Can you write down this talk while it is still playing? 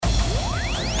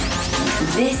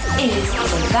This is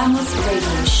the Vamos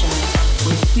Radio Show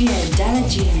with Rio Della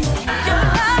Duna.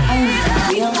 Only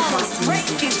real house music.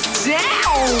 Break it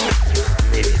down!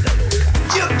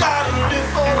 You gotta live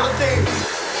for the day.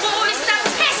 Boys, stop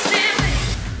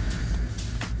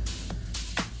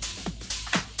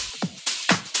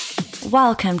testing!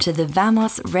 Welcome to the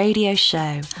Vamos Radio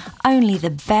Show. Only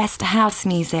the best house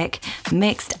music,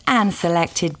 mixed and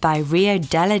selected by Rio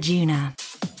Della Duna.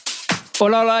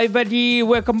 Hola everybody,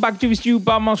 welcome back to this new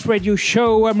Vamos Radio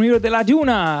Show. I'm Rio Della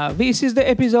Duna. This is the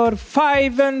episode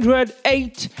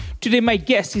 508. Today my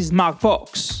guest is Mark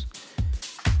Fox.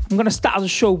 I'm gonna start the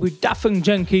show with Defected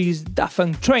Junkies,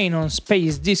 Defected Train on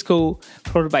Space Disco,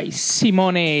 followed by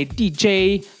Simone,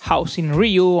 DJ, House in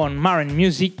Rio on MARIN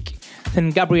Music, then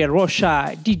Gabriel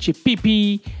Rocha, DJ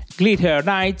PP, Glitter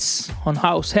Nights on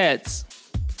House Heads.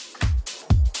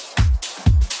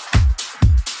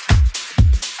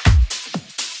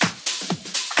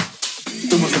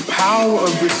 It was the power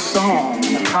of this song,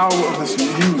 the power of this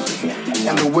music,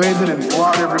 and the way that it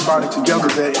brought everybody together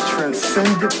that it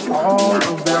transcended all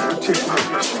of their particular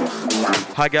issues.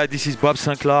 Hi guys, this is Bob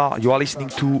Sinclair. You are listening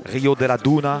to Rio Della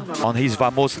Duna on his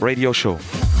Vamos Radio Show.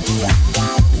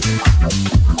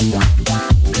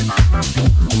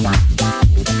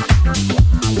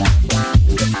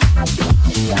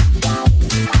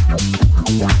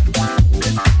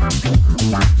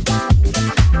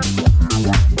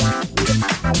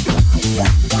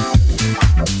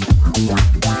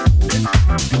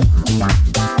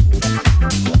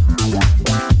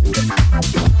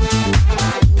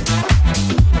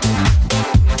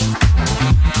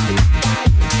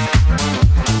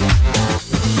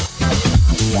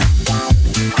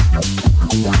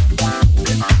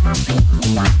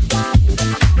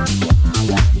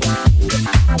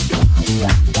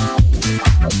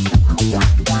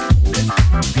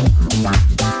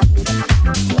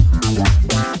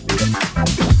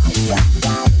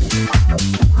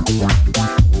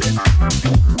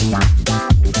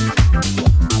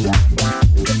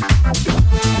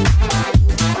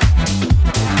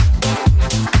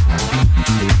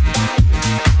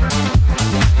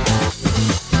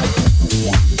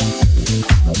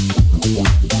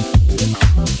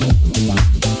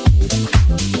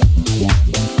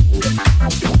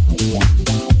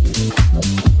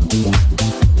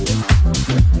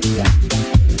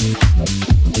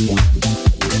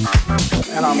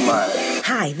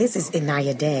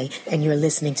 Day, and you're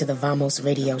listening to the Vamos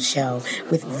Radio Show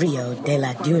with Rio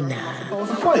Della Duna.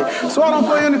 So I don't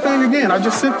play anything again. I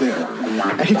just sit there.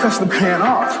 And he cuts the band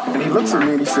off. And he looks at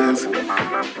me and he says,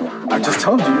 I just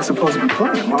told you you're supposed to be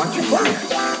playing. Why aren't you playing?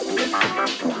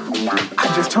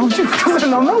 I just told you because there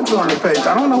are no notes on the page.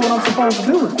 I don't know what I'm supposed to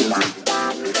do with this.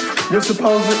 You're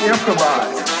supposed to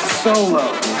improvise, solo,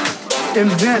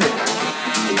 invent it.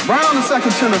 Right on the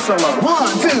second tenor solo.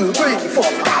 1, 2, 3, 4,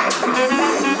 5.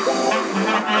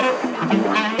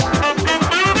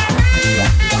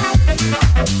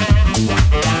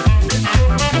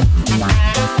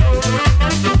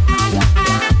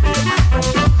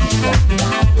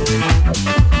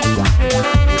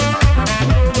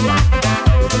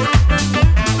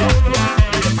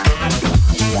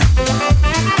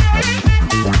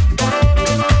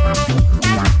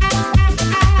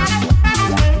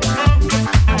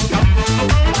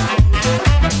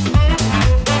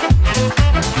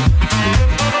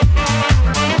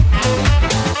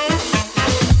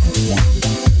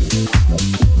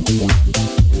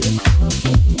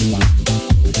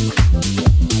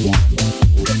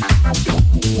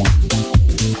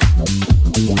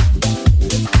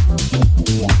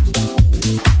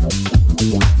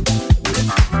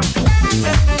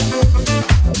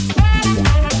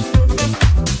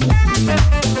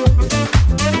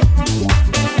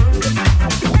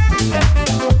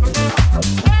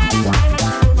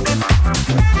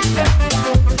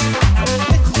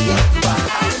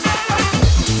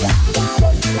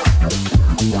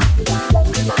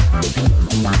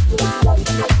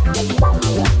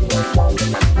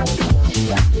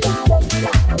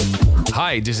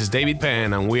 Hi, this is David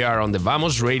Penn, and we are on the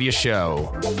Vamos Radio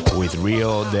Show with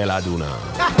Rio Della Duna.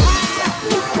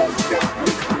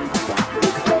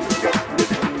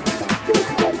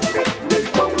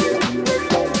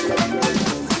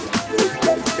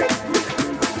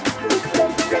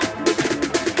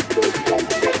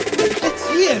 Let's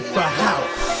hear it for house.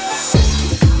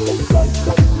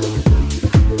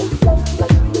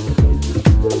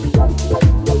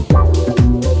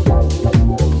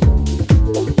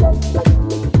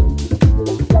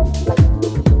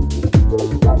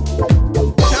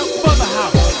 Shout for the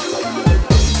house.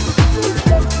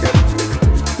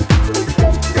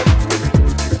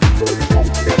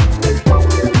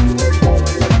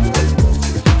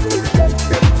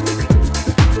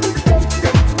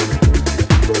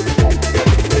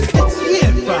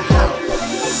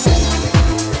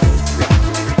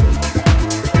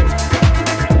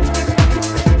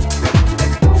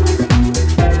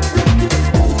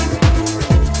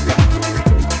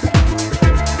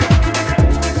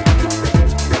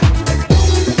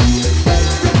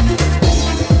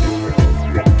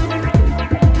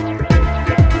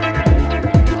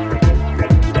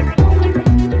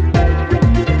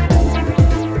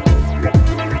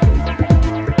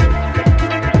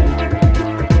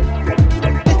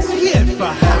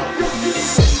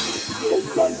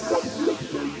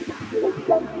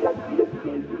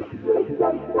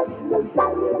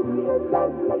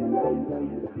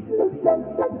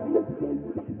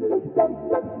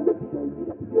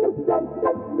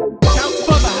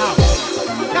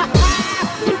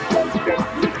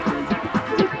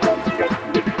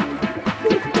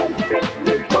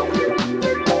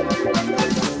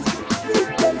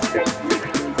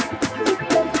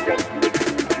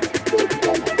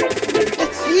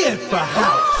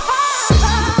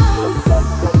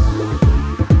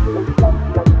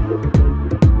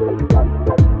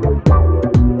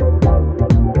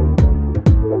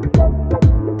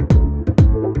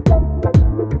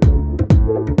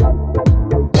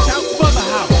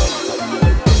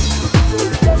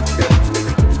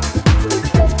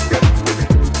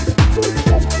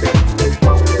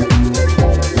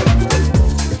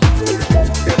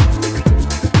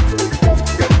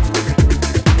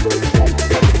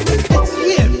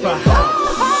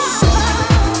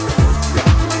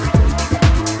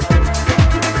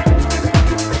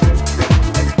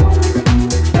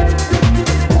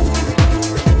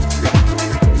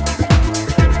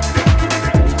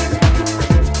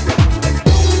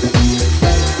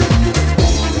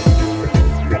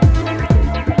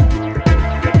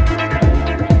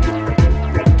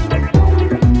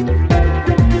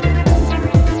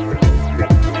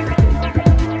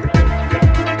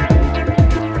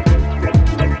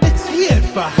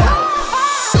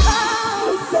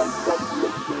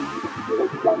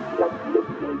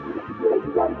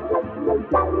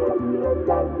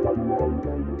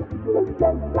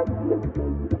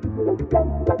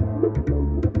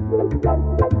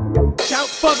 Shout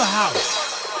for the house.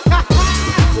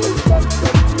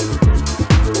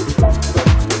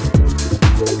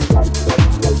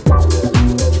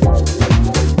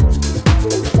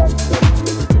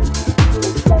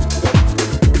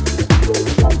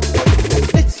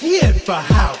 Let's hear it for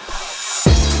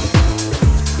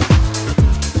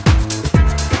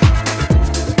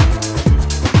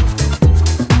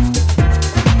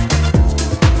house.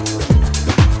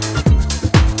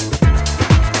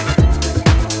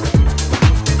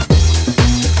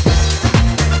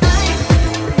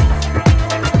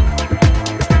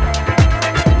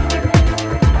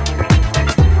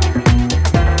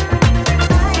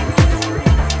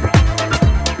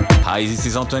 Hi, this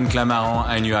is Antoine Clamaran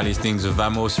and you are listening to the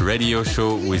Vamos radio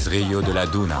show with Rio de la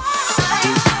Duna.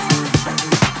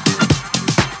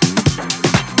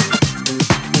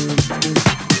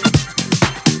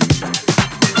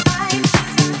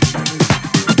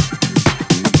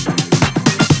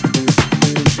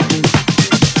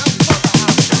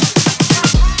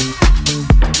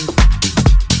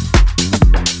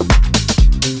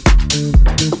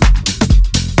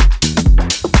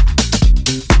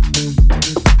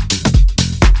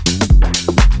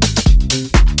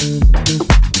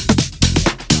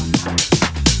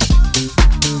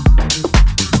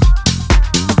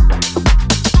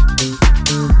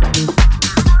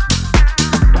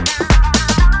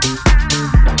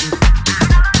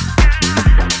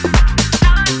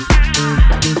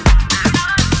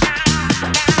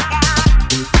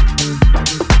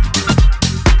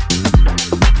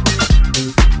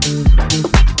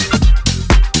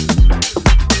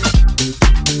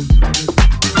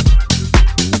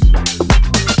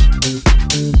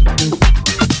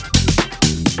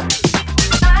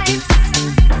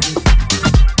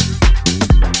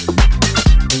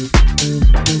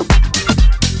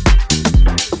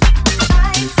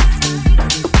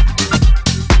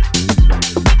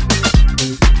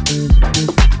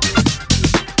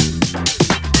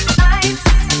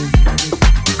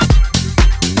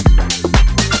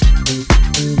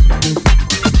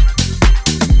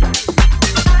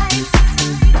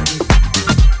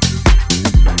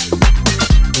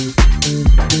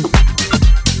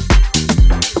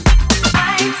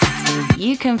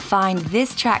 Find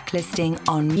this track listing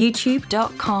on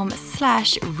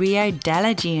youtube.com/Rio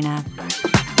della Duna.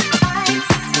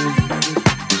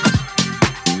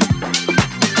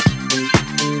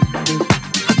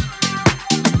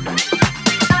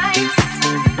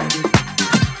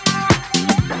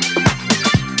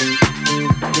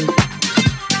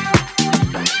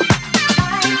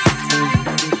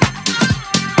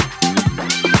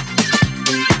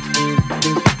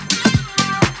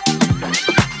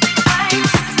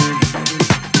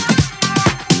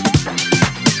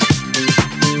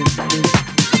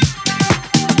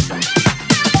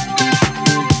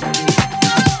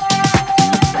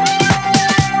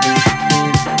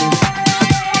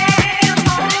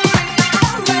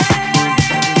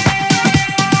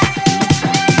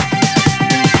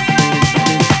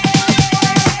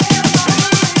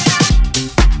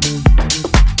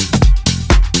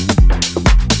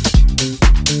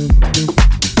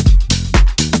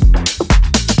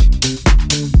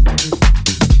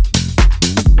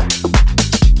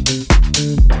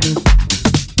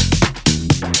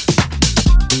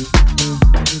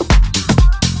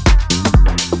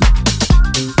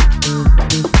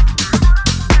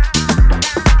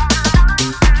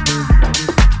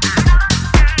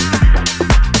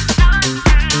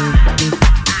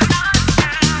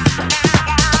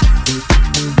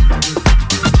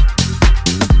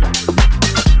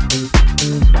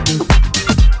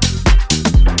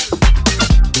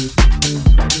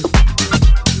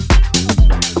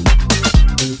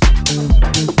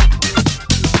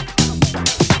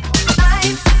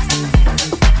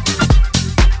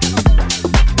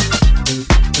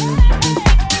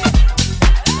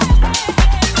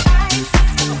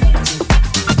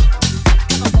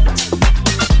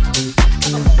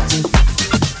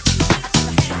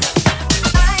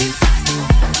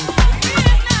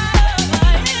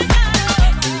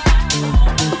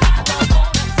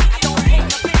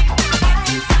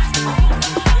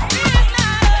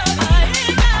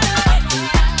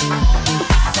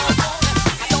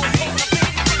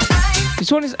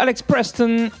 Alex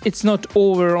Preston, It's Not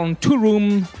Over on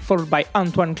TOOLROOM, followed by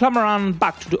Antoine Clamaran,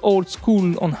 Back to the Old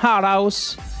School on Hard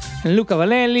House, and Luca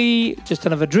Vanelli, Just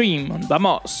Another Dream on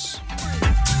Vamos.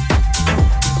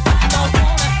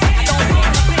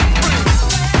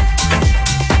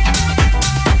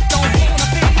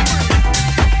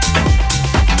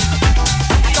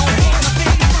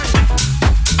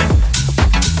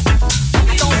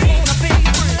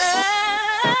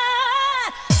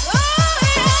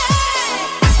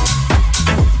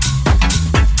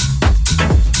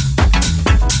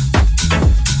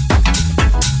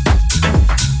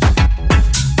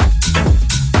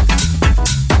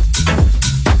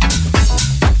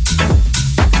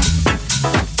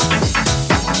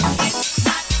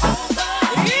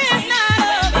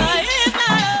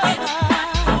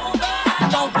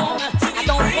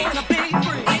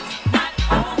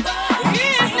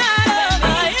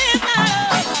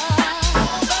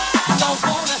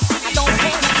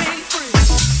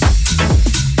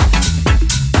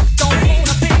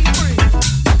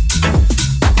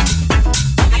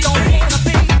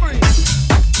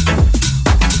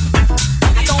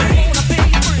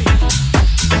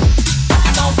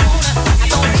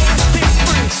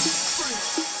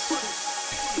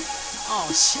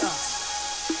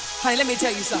 Let me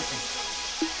tell you something.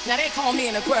 Now they call me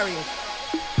an Aquarius.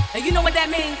 Now you know what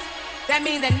that means? That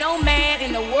means that no man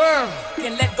in the world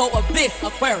can let go of this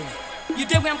Aquarius. You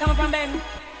dig where I'm coming from, baby?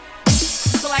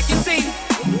 So like you see,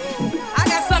 I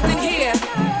got something here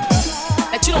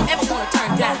that you don't ever want to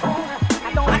turn down.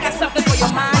 I got something for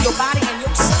your mind, your body, and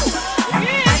your soul. Every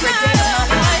day of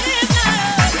my life.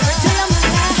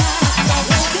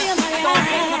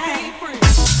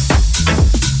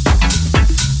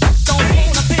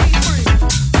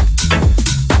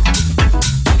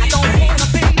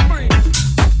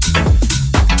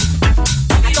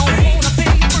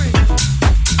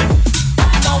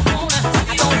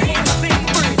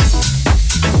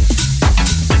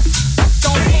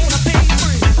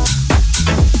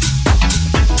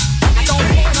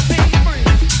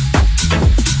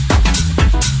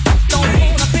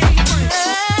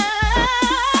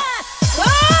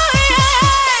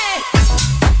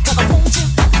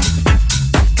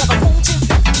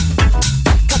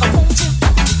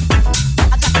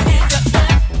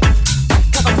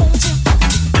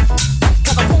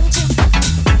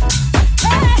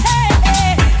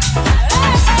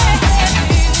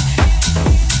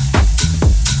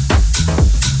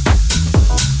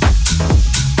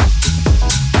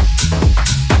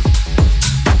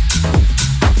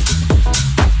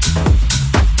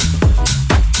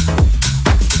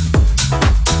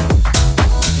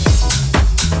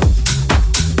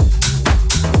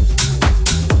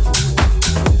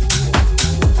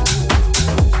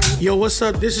 What's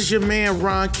up? This is your man,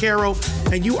 Ron Caro,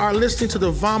 and you are listening to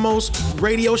the Vamos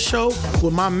radio show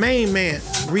with my main man,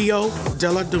 Rio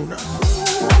Dela Duna.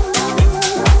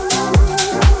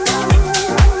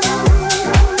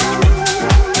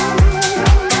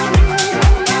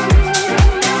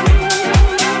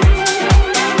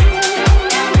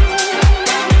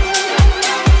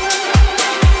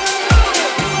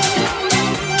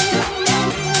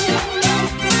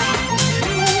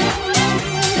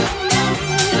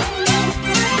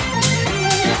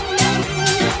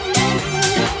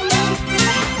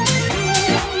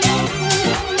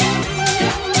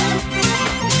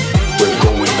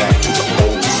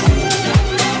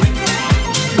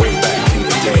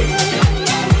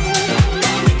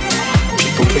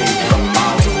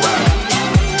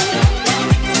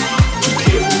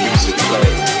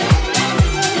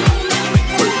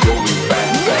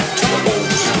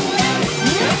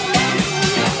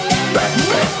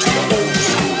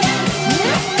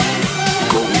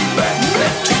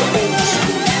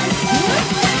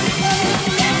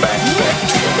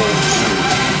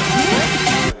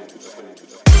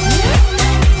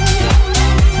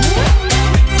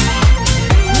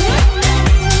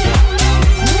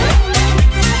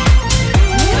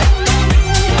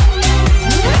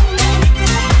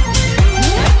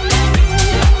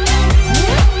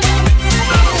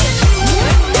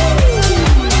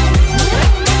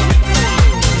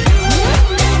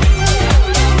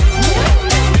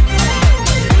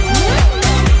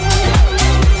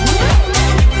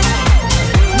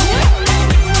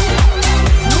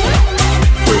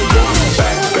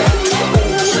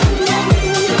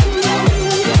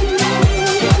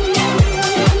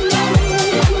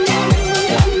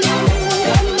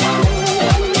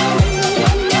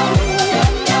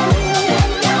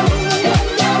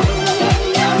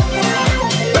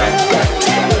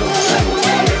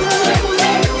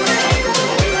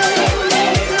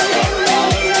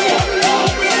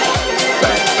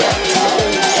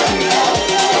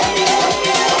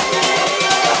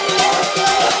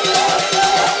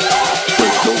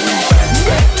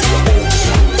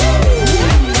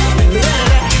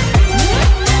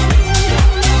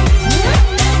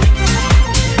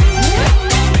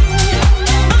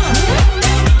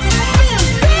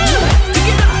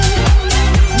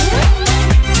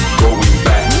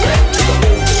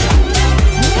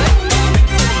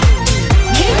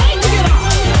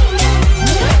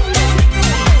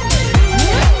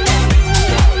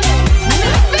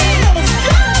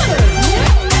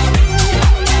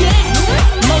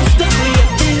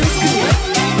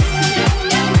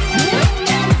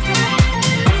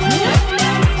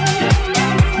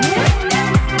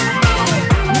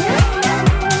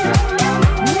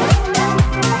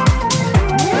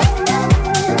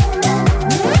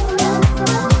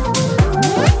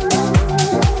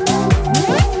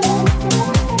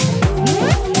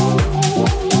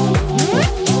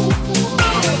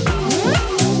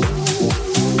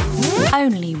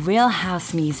 only real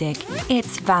house music.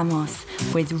 It's Vamos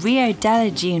with Rio Della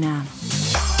Duna.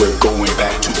 We're going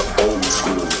back to the old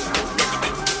school,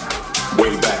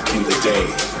 way back in the day.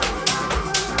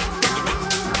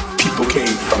 People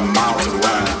came from miles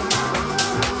around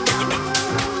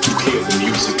to hear the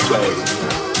music play.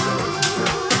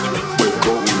 We're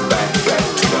going back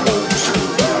to the old school.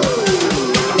 Back to the old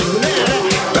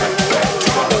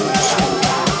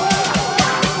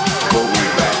school. Going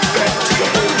back to the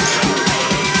old school.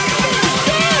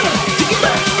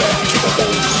 Back to the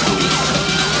old school.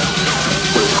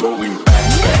 We're going back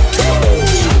to the old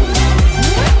school.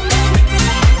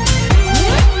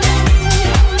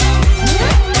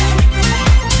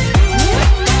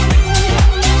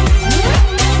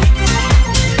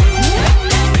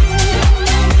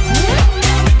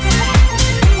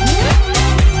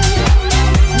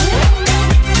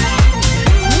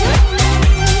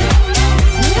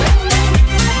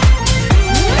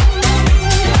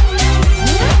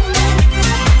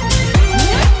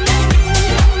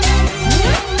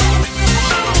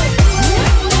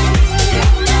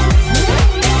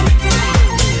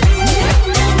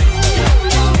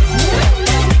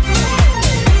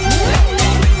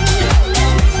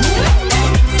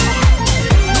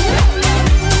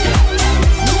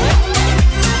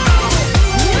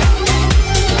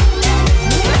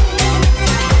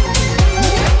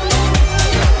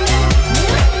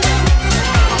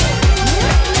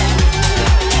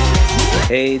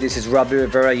 Hey, this is Robbie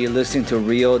Rivera. You're listening to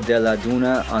Rio Della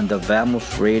Duna on the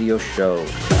Vamos Radio Show.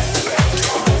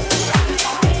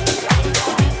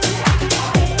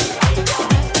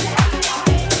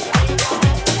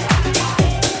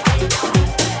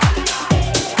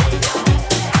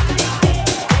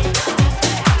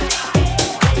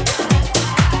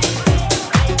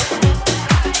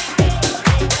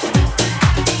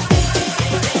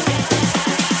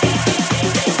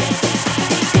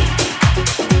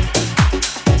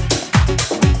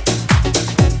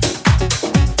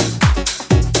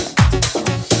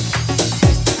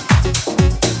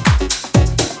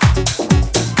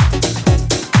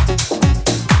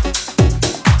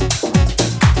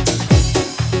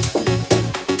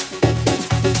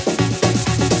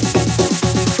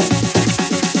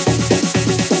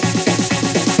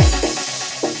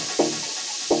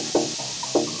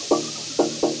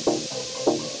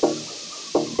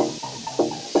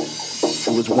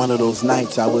 One of those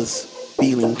nights I was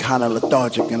feeling kind of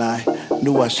lethargic, and I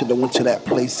knew I shouldn't have went to that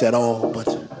place at all, but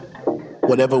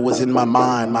whatever was in my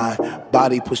mind, my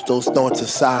body pushed those thoughts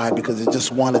aside because it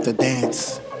just wanted to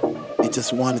dance. It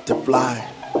just wanted to fly.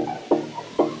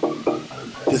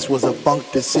 This was a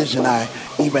funk decision. I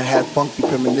even had funky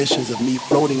premonitions of me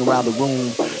floating around the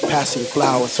room, passing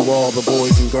flowers to all the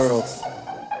boys and girls.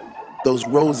 Those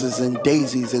roses and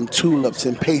daisies and tulips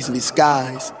and paisley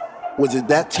skies. Was it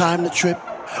that time to trip?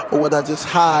 Or was I just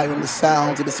high on the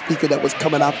sounds of the speaker that was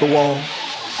coming out the wall?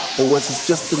 Or was it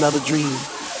just another dream?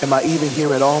 Am I even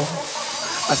here at all?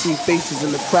 I see faces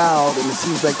in the crowd and it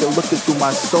seems like they're looking through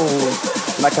my soul,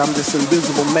 like I'm this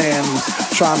invisible man who's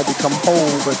trying to become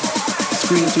whole, but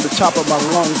scream to the top of my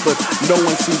lungs, but no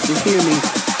one seems to hear me.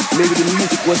 Maybe the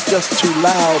music was just too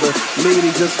loud, or maybe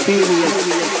they just fear me.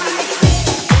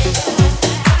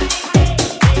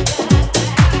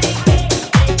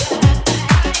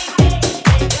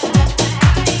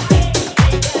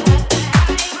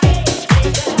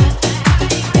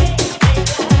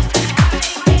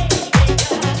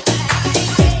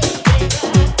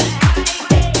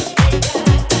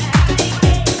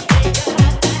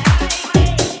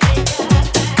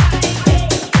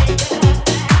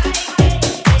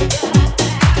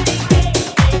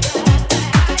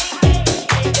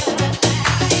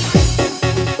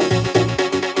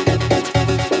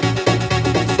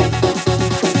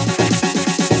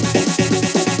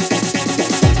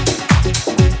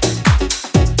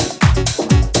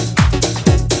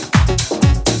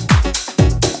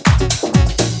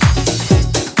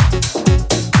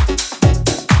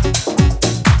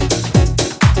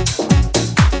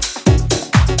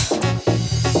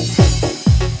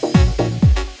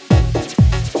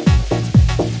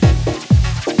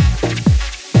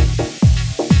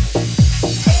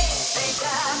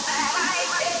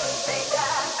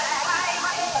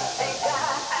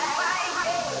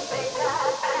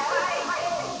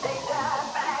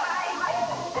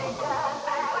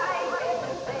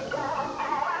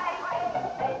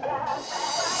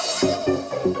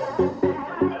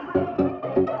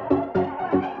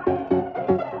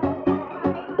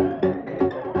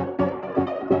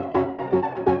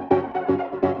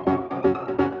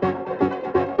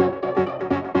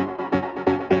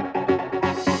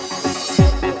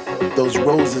 those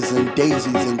roses and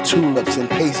daisies and tulips and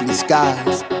paisley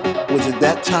skies. Was it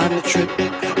that time to trip?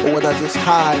 Or was I just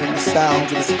high in the sounds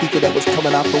of the speaker that was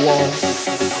coming out the wall?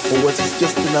 Or was it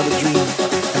just another dream?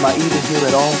 Am I even here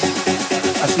at all?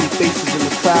 I see faces in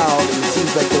the crowd and it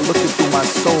seems like they're looking through my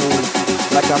soul,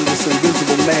 like I'm this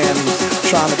invisible man who's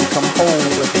trying to become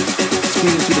whole,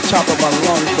 screaming to the top of my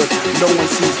lungs, but no one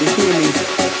seems to hear me.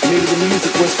 Maybe the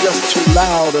music was just too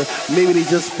loud, or maybe they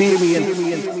just fear me and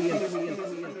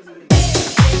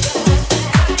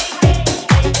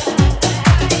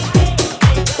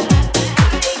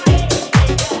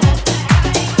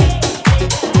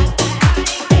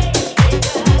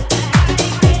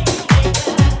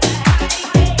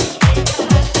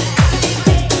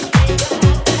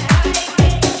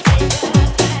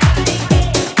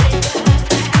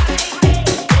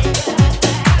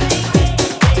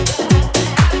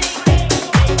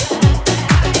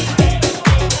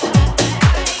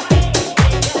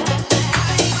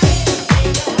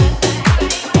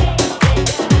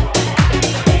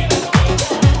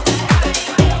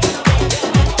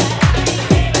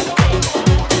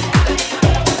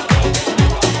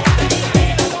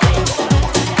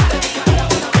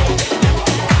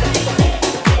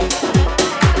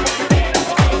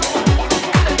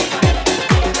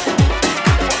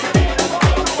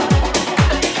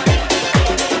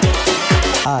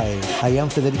I am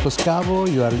Federico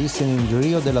Scavo. You are listening to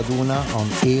Rio Della Duna on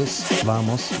his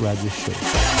Vamos Radio Show.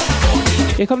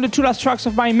 Here come the two last tracks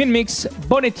of my min mix: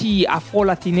 Bonetti,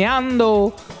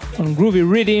 Afrolatineando on Groovy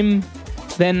RIDDIM,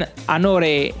 then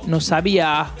Anorre, No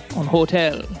Sabia on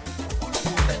HOTL.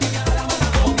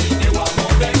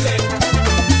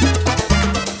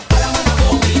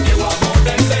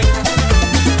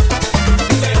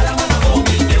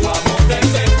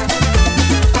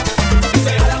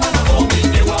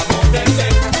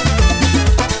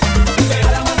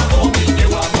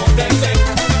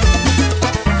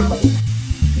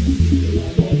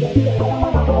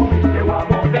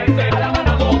 Baby.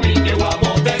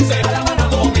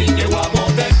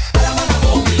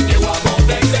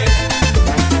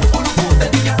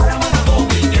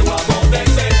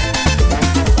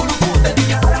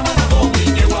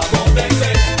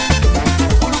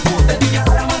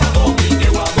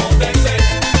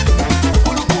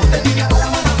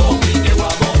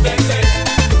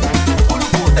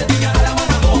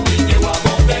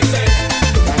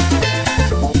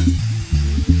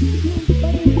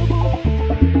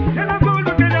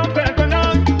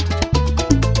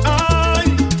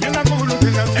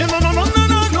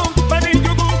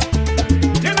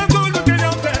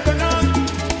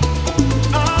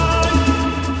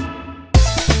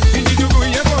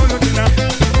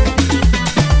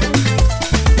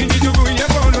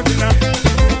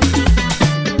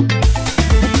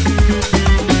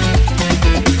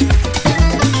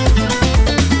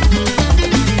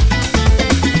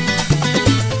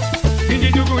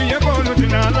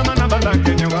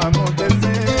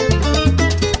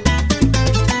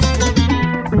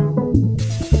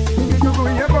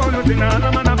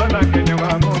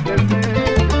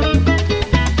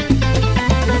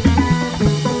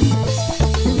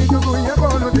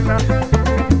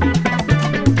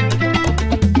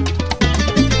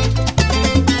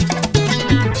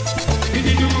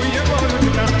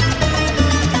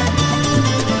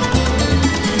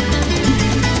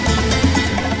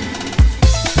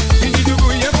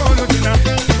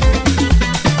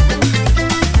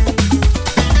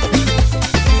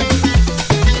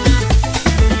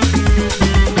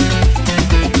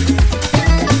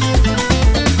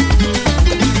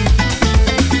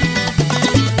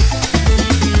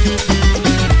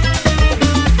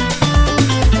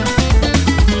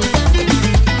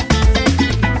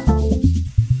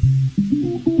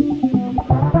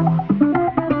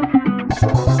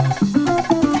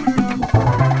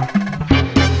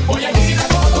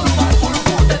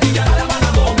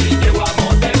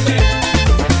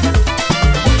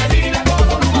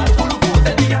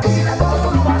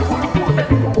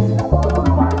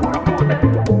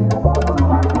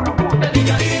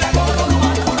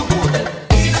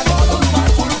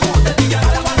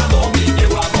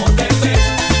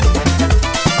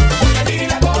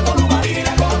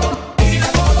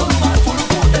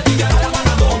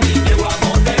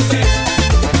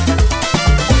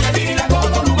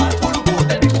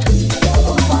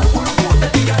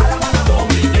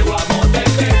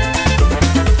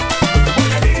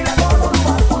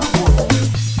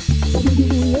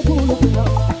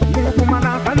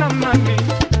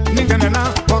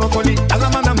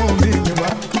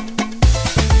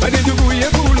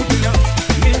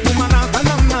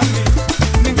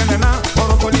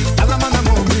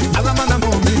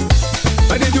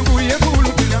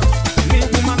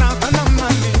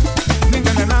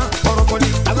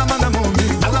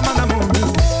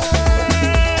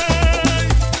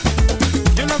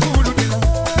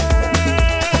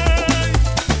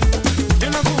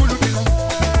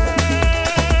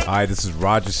 Hi, this is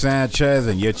Roger Sanchez,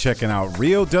 and you're checking out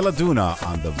Rio de la Duna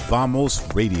on the Vamos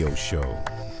Radio Show.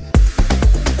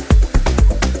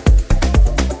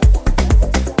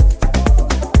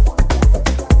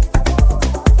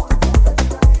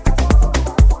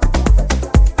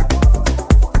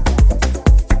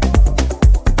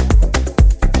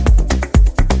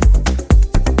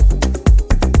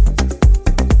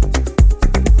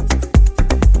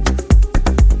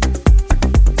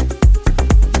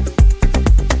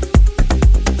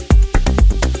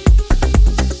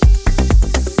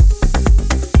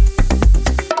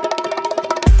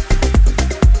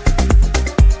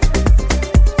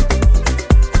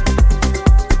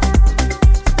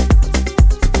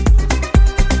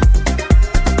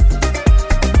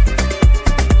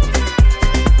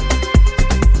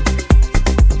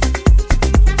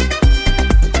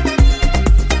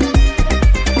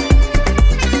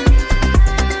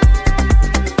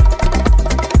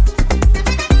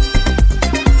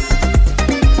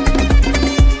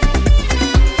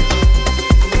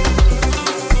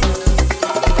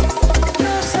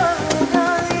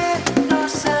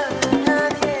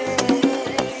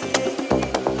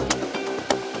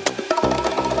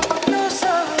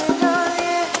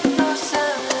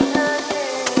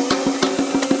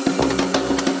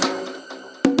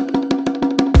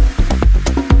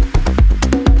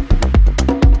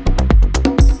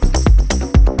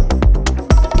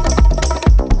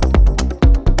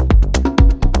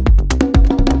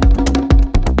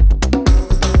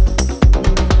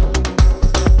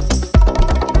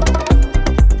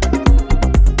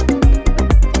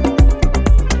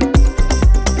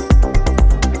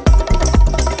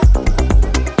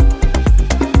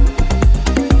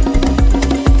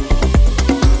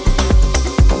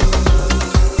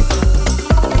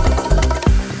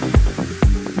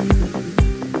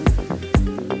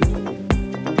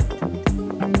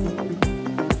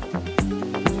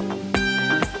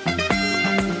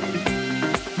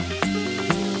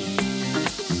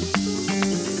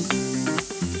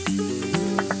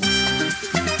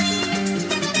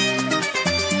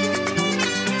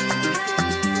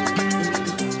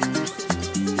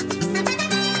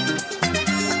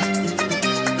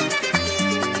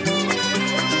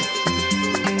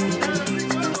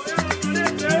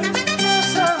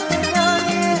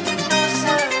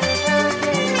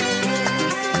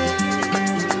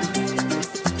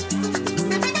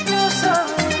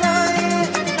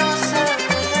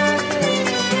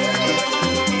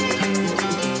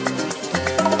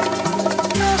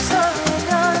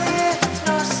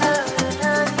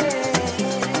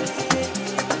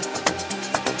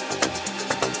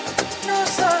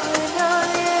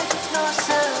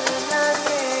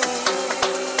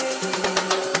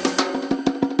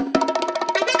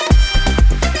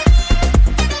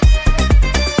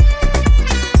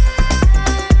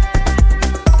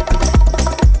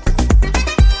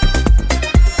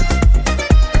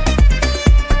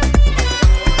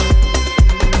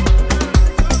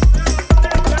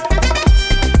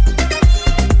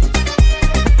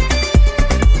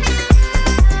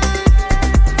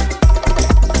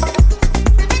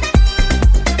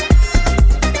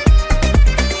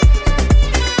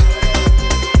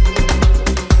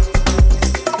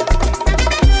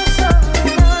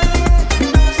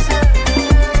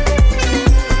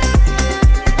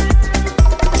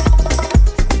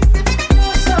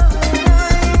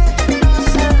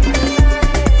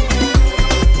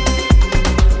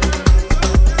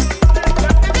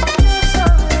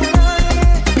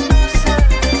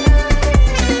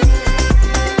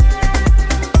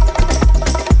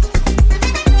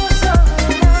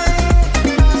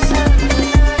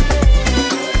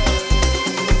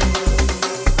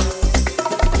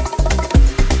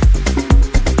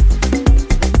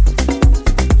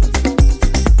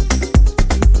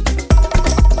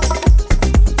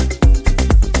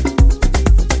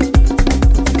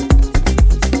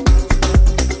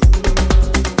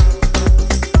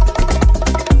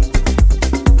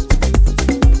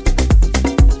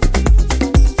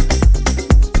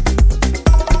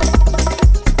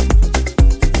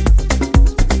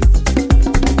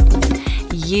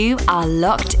 You are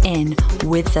locked in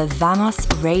with the Vamos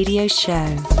Radio Show.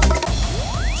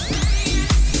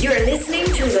 You're listening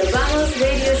to the Vamos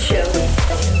Radio Show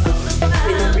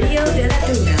with Rio de la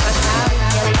Duna.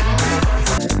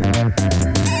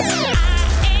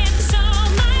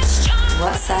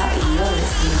 What's up? You're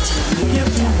listening to Rio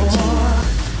de la Duna.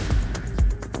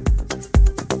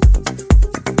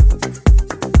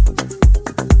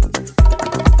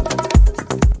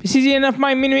 This is the end of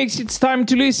my mini mix. It's time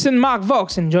to listen. Mark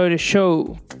Vox, enjoy the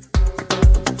show.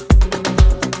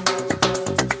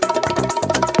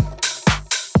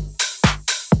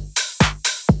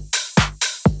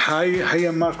 Hi, I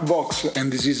am Mark Vox,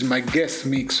 and this is my guest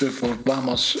mix for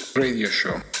Vamos Radio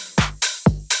Show.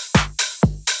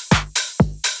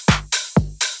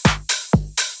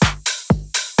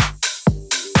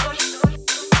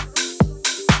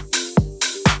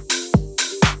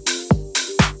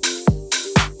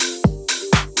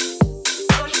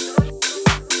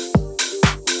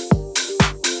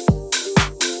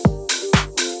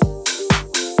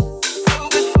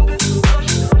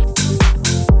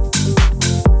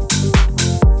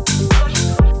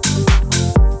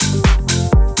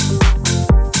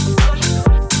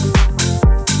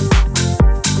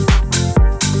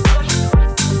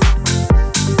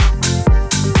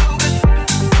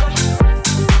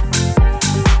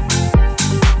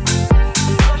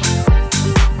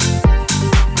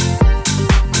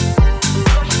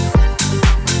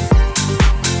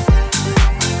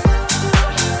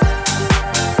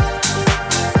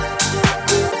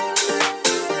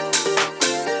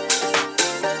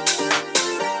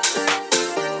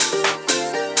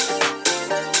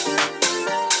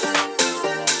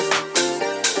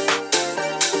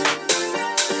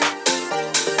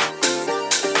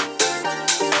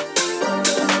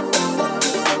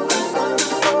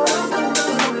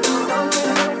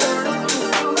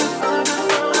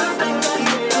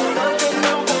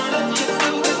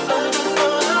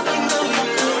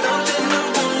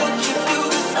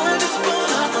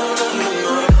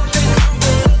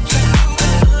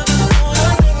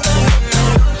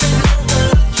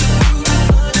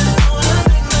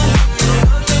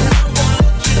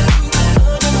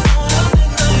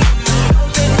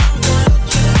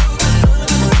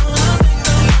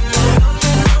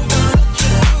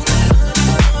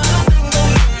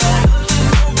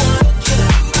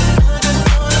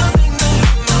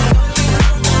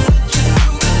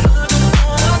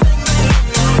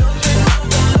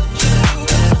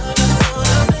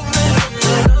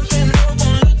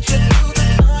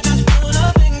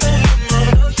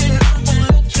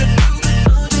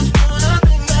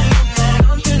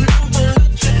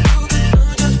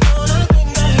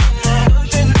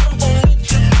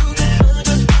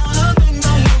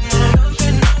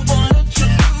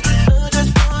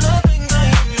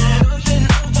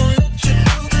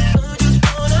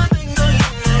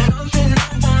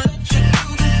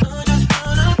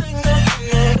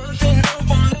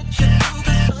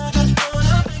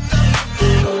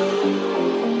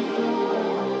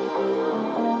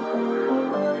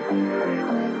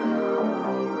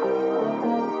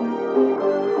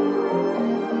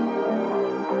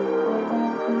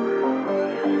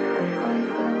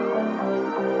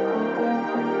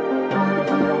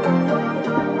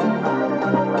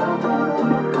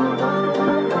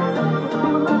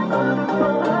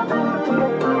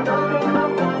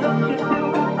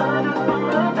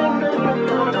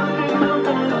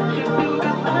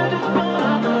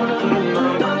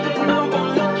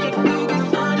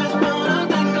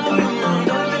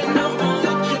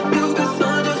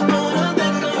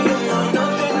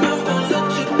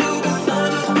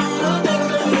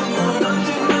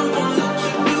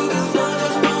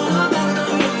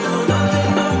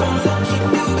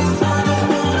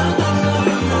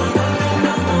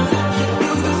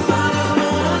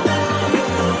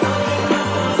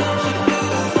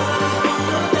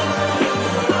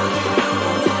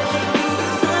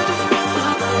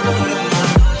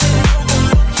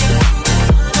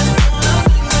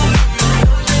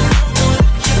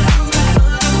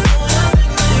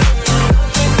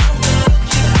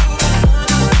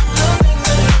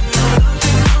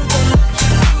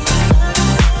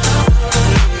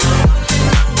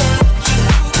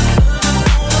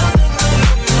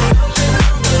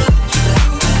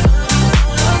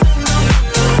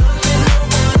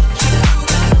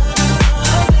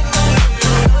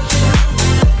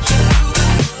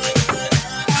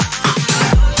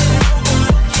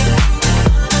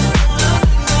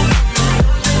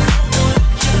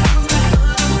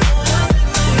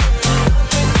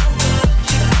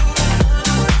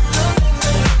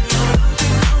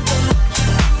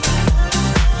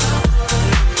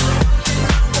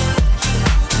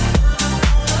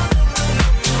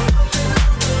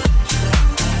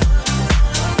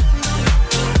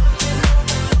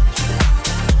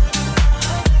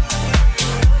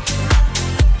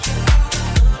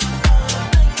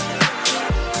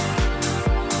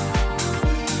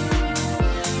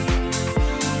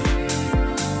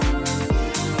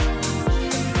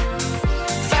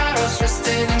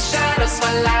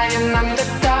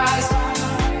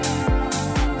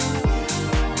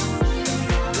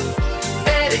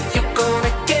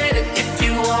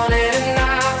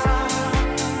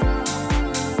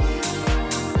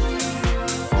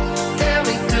 Tell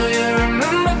me, do you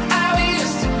remember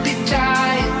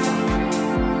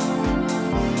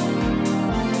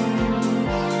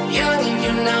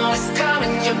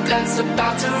it's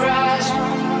about to rise.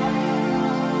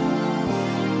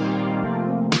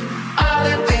 All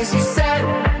the things you said,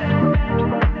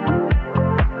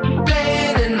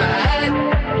 playing in my head.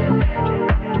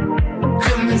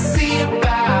 Come and see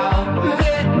about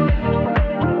it.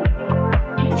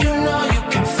 You know you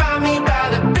can find me by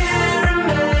the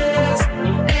pyramids.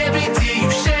 Every tear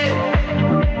you shed,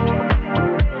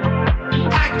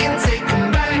 I can take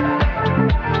them back.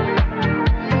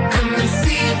 Come and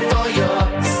see it for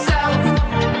yourself.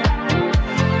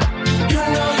 You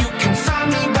know you can find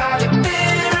me by the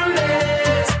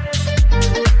pyramids.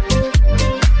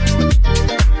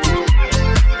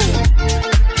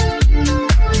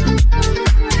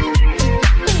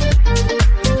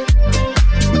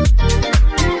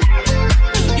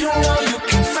 You know you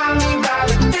can find me by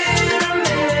the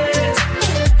pyramids.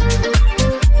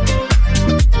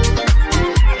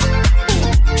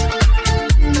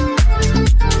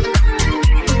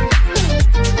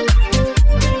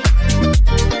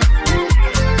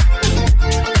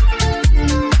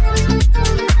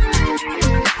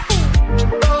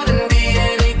 Golden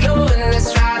DNA glowing, it's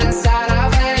right inside our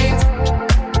veins.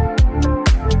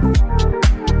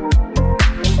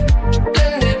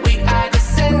 Blended, we are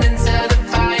descendants of the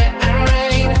fire and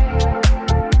rain.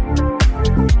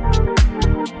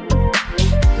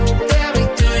 Tell me,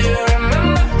 do you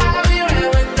remember how we ran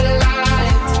with the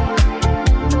lights?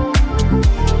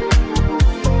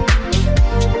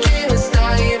 Dream is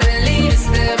not even lead us,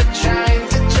 never trying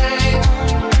to change.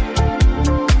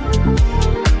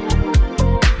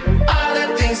 All the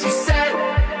things you said,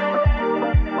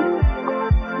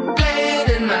 playing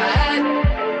in my head.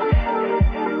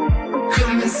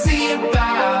 Come and see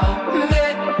about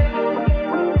it.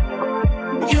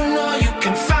 You know you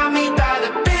can find me by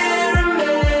the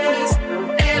pyramids.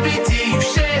 Every tear you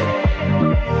shed,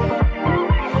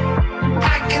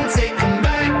 I can take them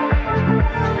back.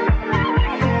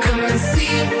 Come and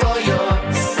see it for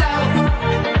yourself.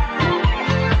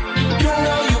 You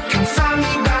know you can find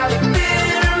me by the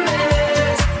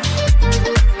pyramids.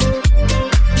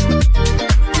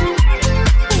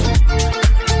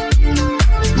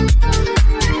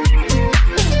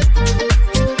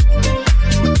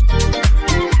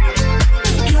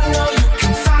 You know you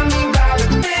can find me by the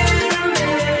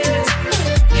pyramids.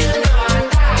 You know I'd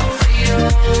die for you.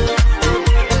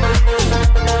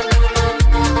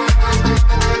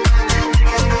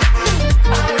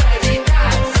 Already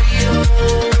died for you.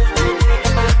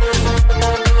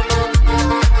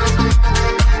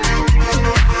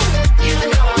 You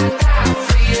know I'd die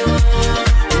for you.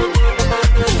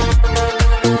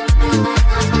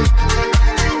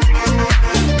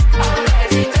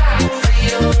 Already died for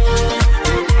you.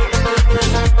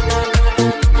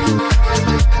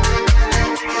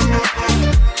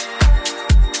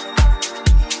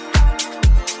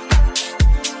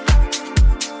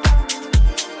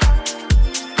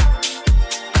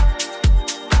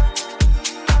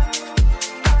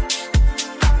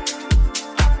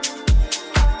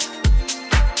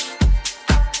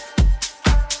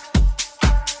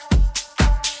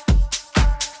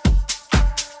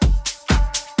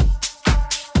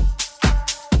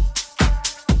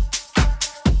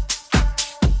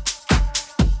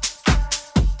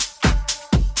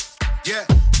 Yeah.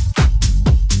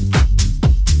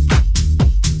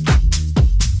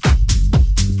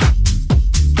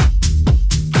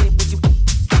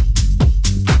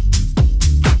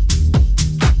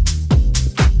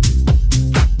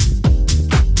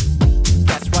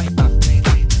 That's right.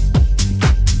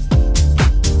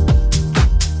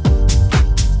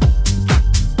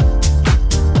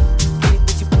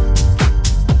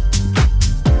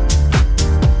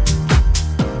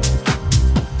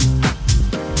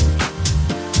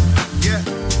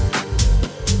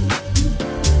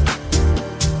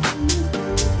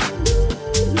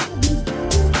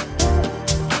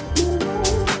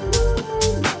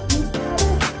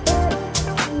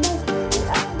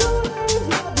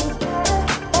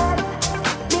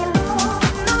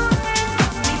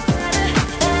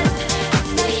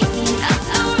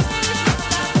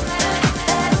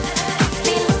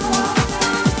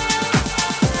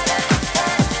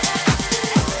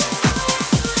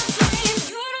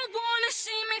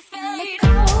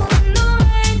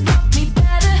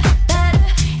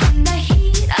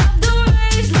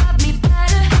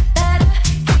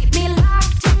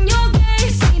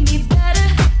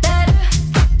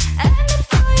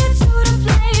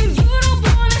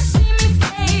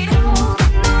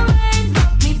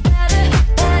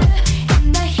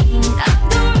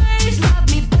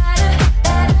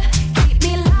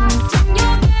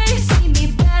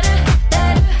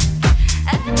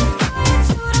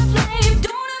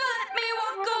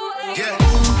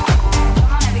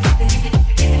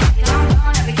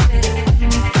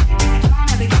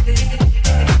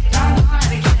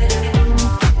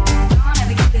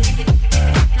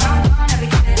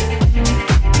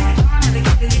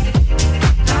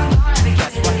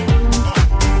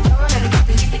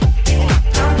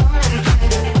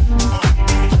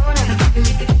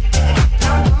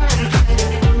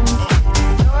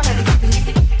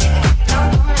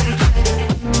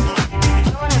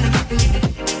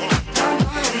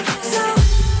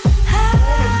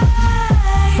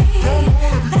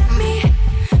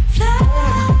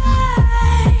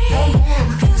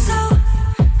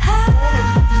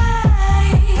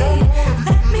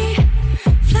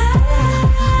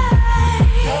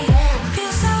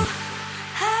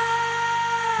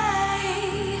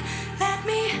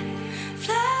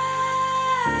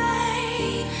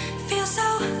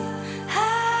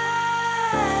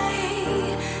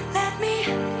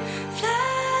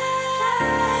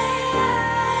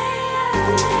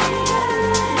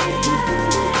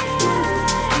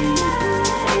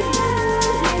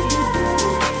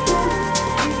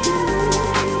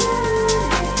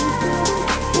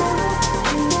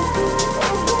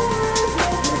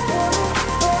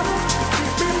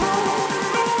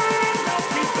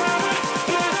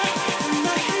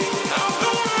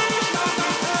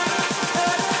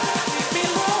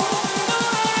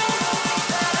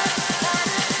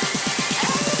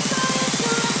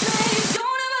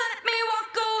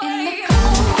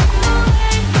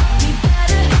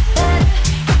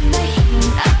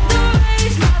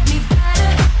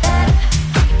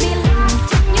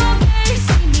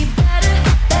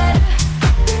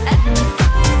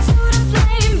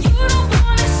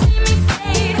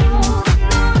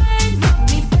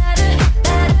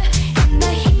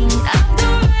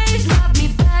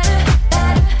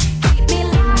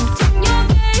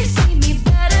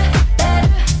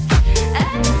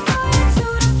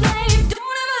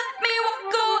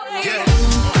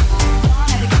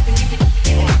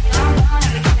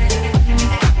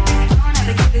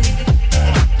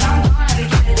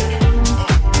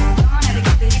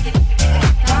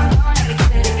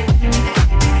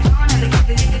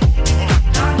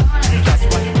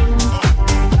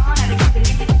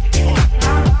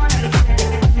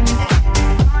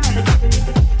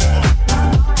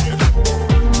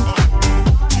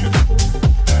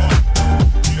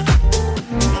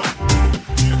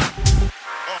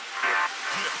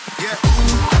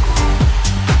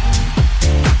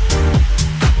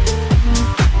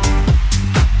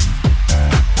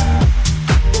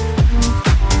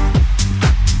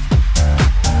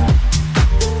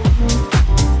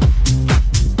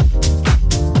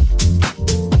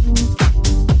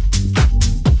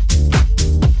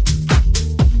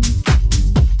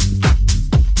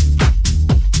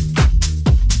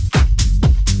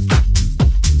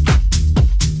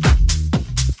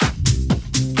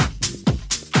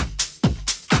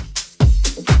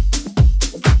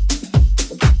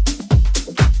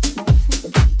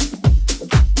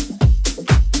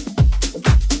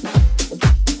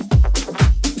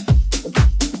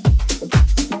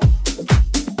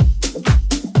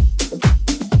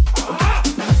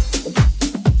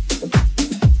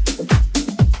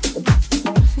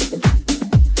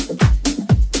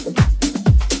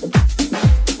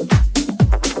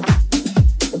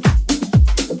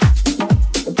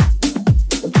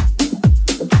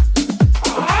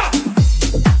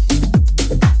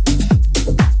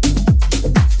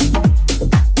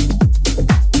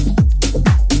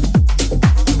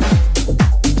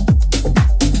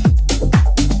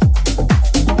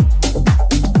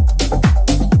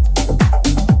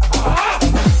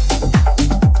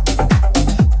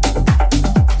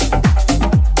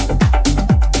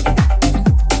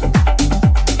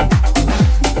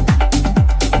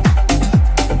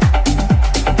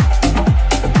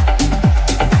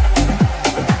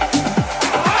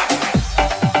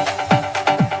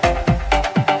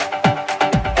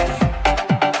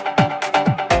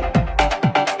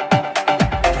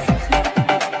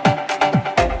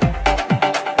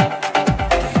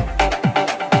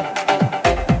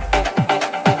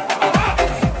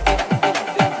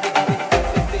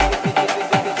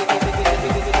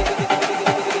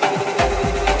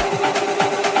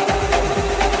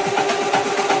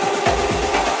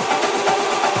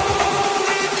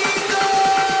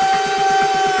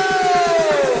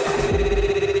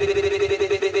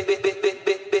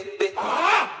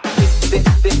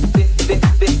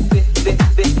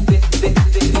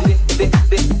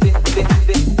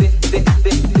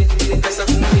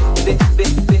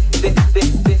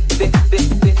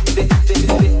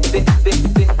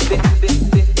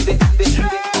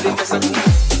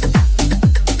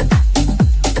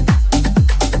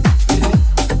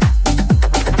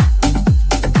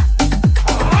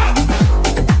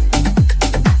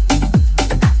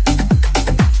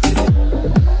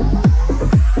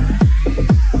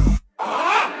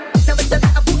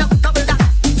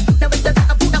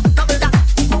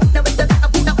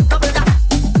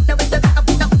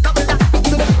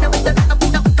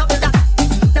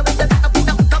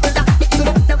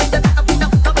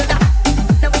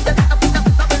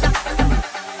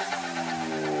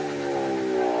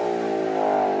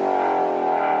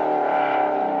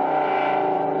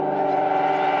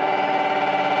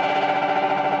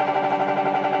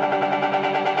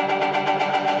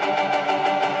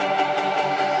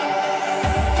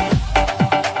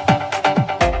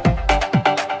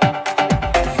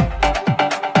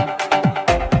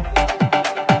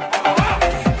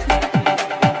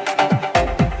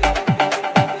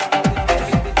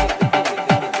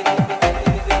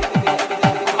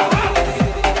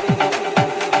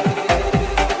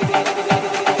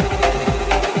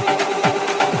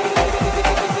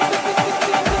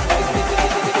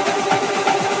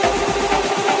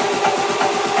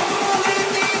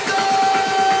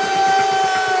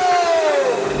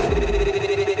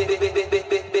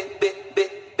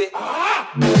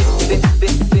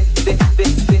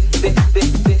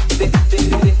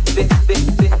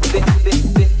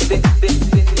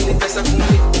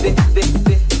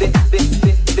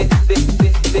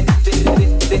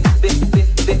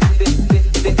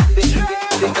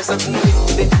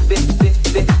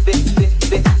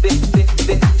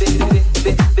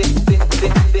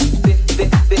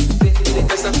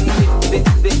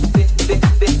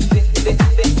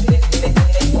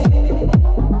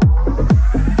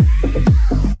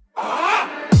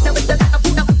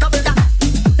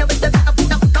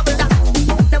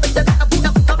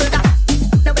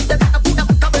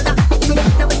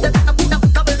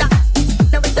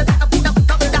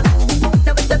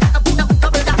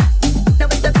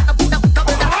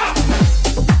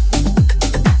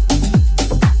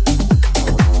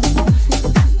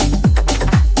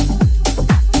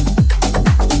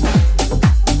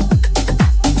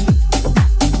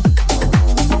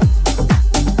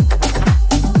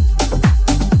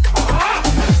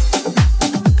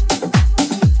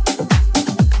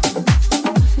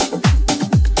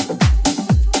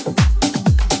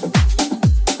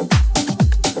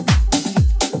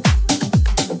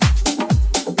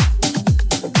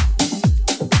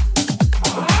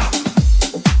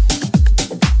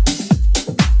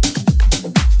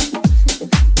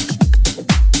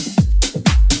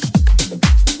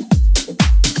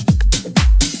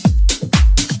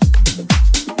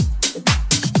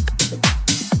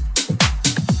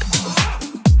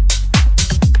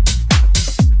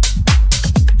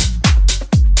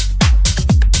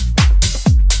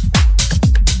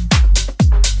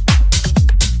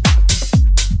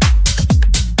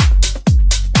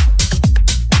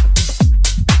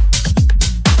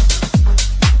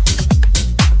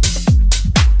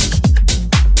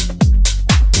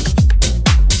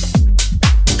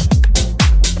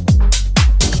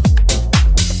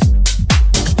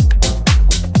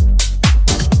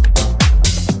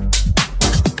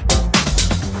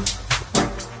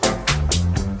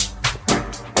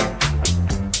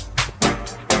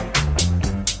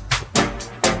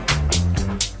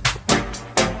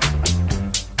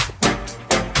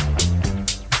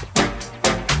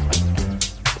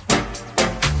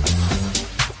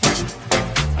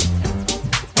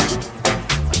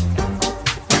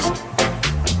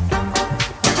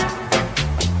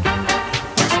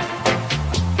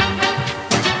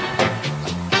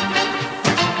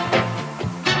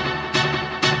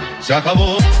 Se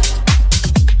acabó.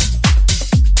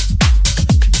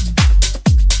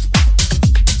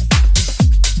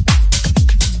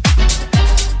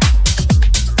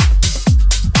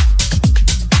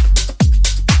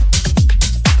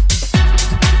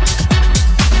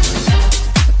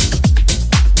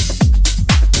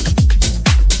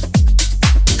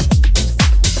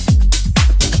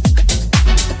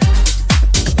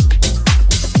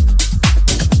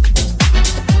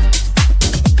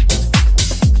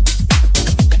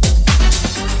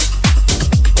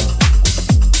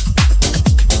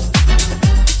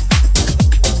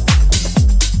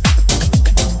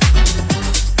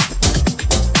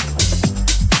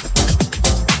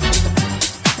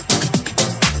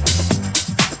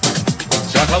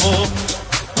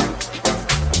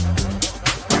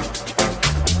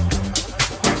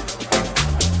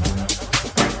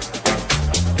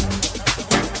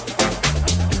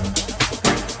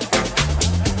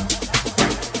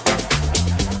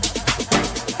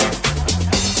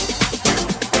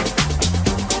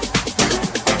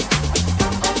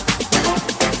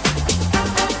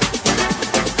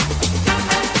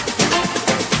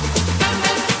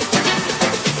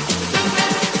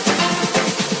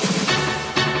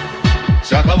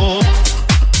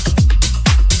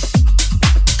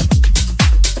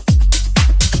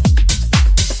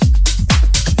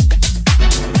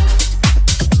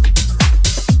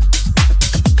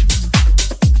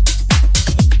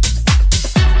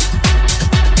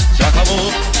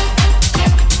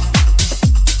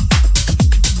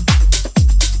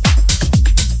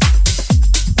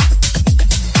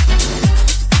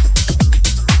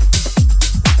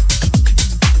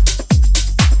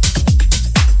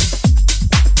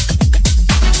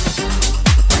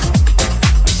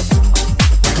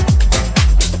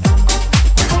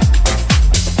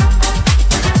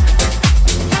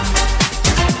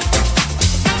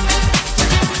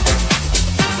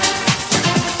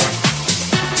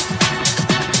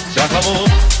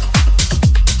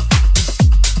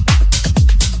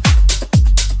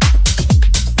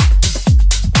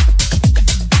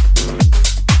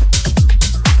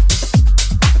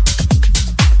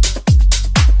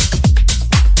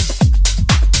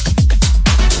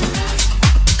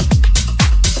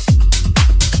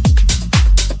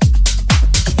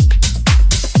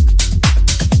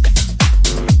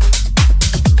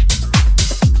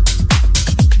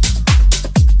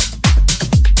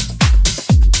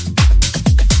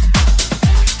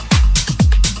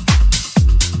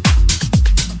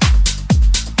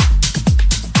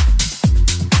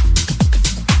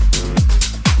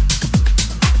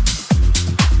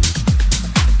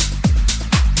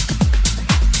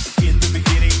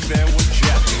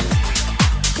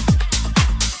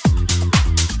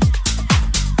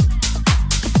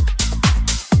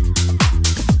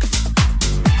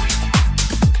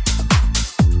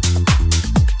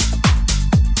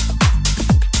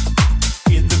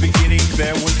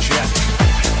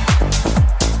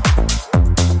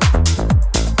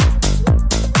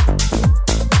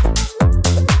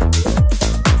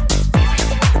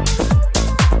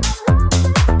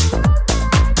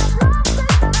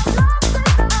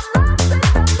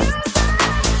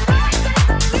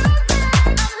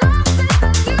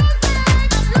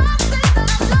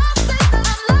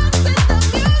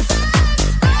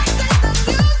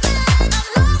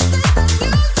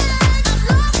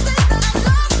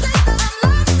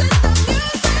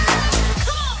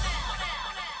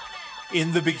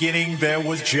 In the beginning there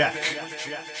was Jack,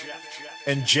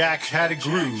 and Jack had a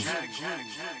groove.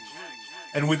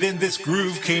 And within this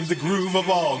groove came the groove of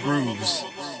all grooves,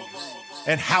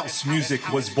 and house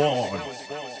music was born.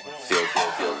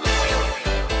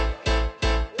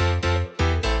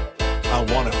 I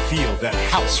want to feel that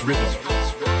house rhythm.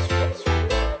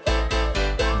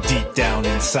 Deep down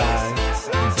inside,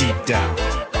 deep down.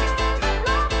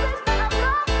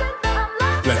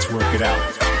 Let's work it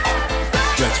out.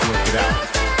 Let's work it out.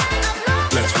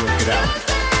 Let's work it out.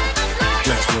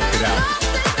 Let's work it out.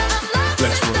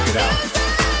 Let's work it out.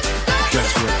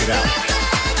 Let's work it out.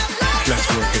 Let's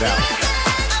work it out.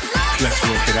 Let's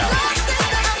work it out.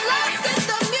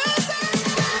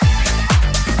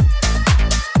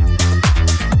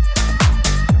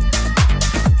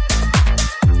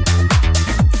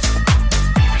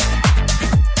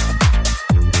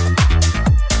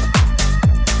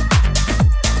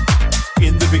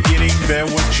 In the beginning there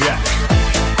was Jack.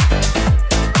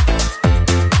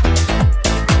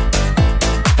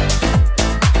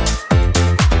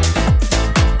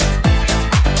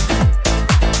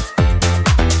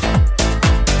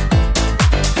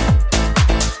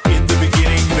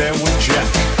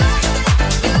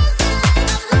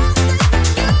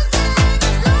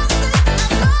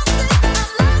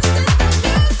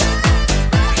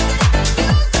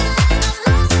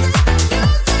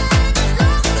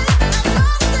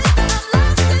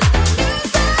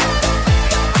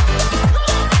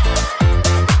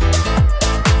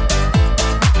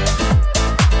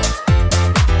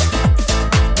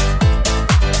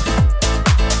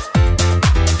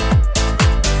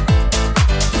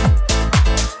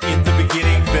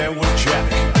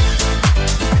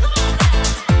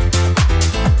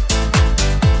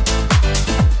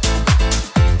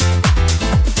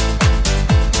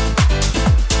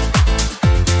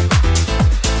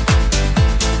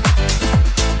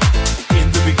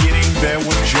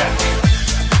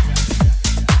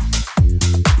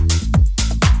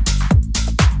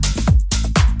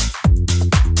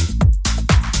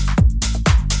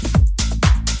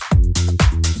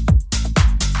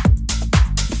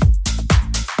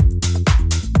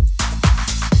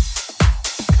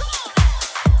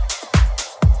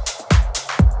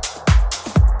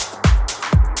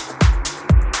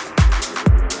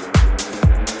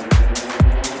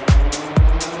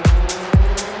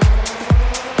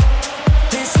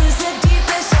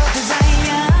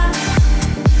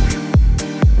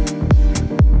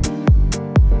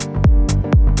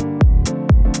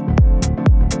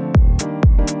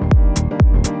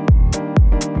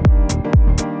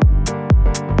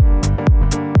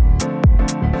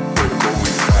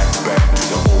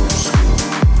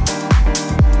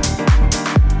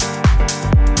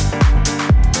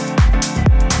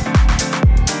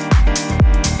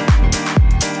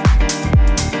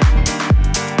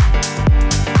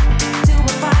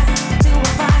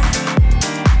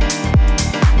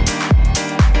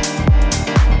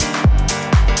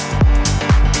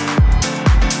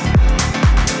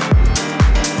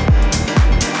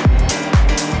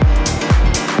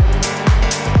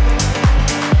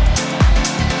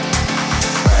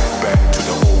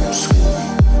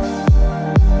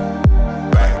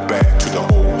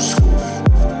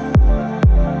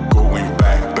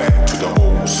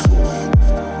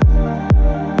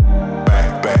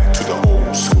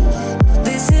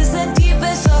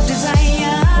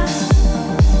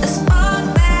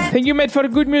 Thank you, mate, for the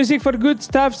good music, for the good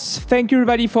stuffs. Thank you,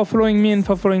 everybody, for following me and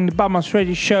for following the Bombers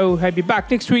Radio Show. I'll be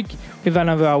back next week with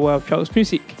another hour of house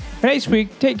music. Have a nice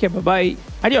week. Take care. Bye-bye.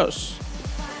 Adios.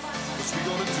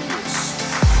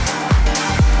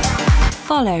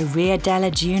 Follow Rio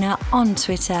Della Duna on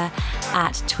Twitter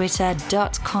at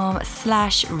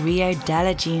twitter.com/Rio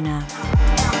Della Duna.